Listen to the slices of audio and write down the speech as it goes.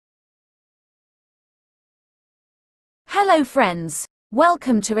Hello friends,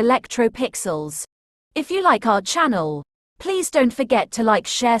 welcome to ElectroPixels. If you like our channel, please don't forget to like,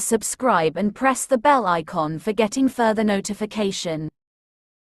 share, subscribe and press the bell icon for getting further notification.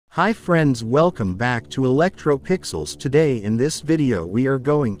 Hi friends, welcome back to ElectroPixels. Today in this video we are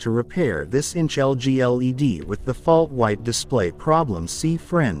going to repair this inch LG LED with the fault white display problem. See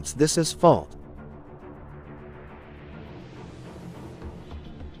friends, this is fault.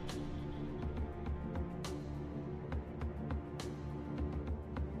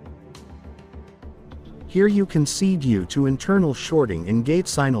 Here you can see due to internal shorting in gate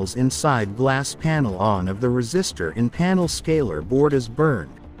signals inside glass panel on of the resistor in panel scaler board is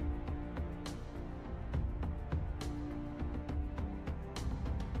burned.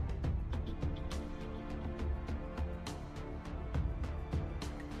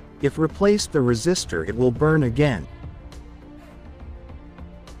 If replace the resistor it will burn again.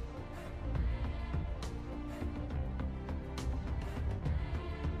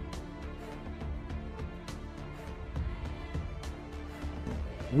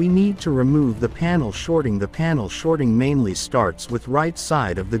 We need to remove the panel shorting. The panel shorting mainly starts with right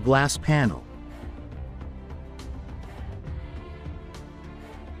side of the glass panel.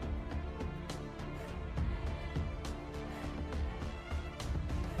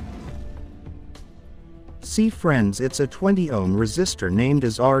 See friends, it's a 20 ohm resistor named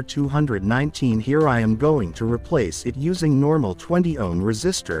as R219. Here I am going to replace it using normal 20 ohm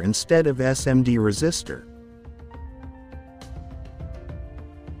resistor instead of SMD resistor.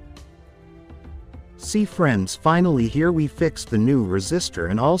 See friends, finally here we fix the new resistor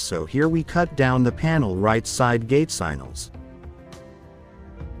and also here we cut down the panel right side gate signals.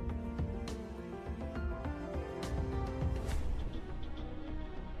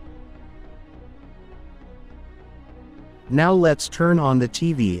 Now let's turn on the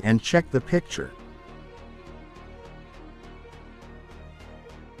TV and check the picture.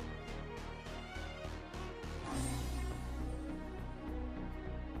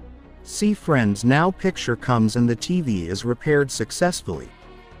 See friends, now picture comes and the TV is repaired successfully.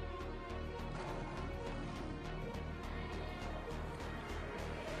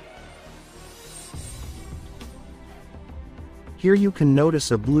 Here you can notice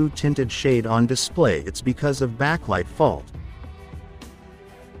a blue tinted shade on display. It's because of backlight fault.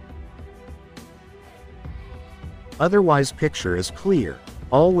 Otherwise picture is clear.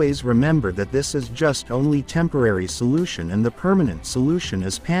 Always remember that this is just only temporary solution and the permanent solution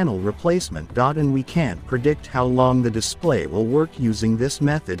is panel replacement. And we can't predict how long the display will work using this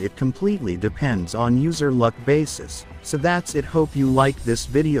method. It completely depends on user luck basis. So that's it. Hope you like this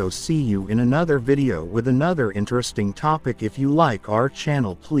video. See you in another video with another interesting topic. If you like our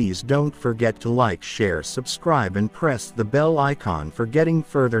channel, please don't forget to like, share, subscribe and press the bell icon for getting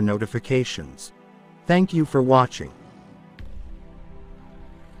further notifications. Thank you for watching.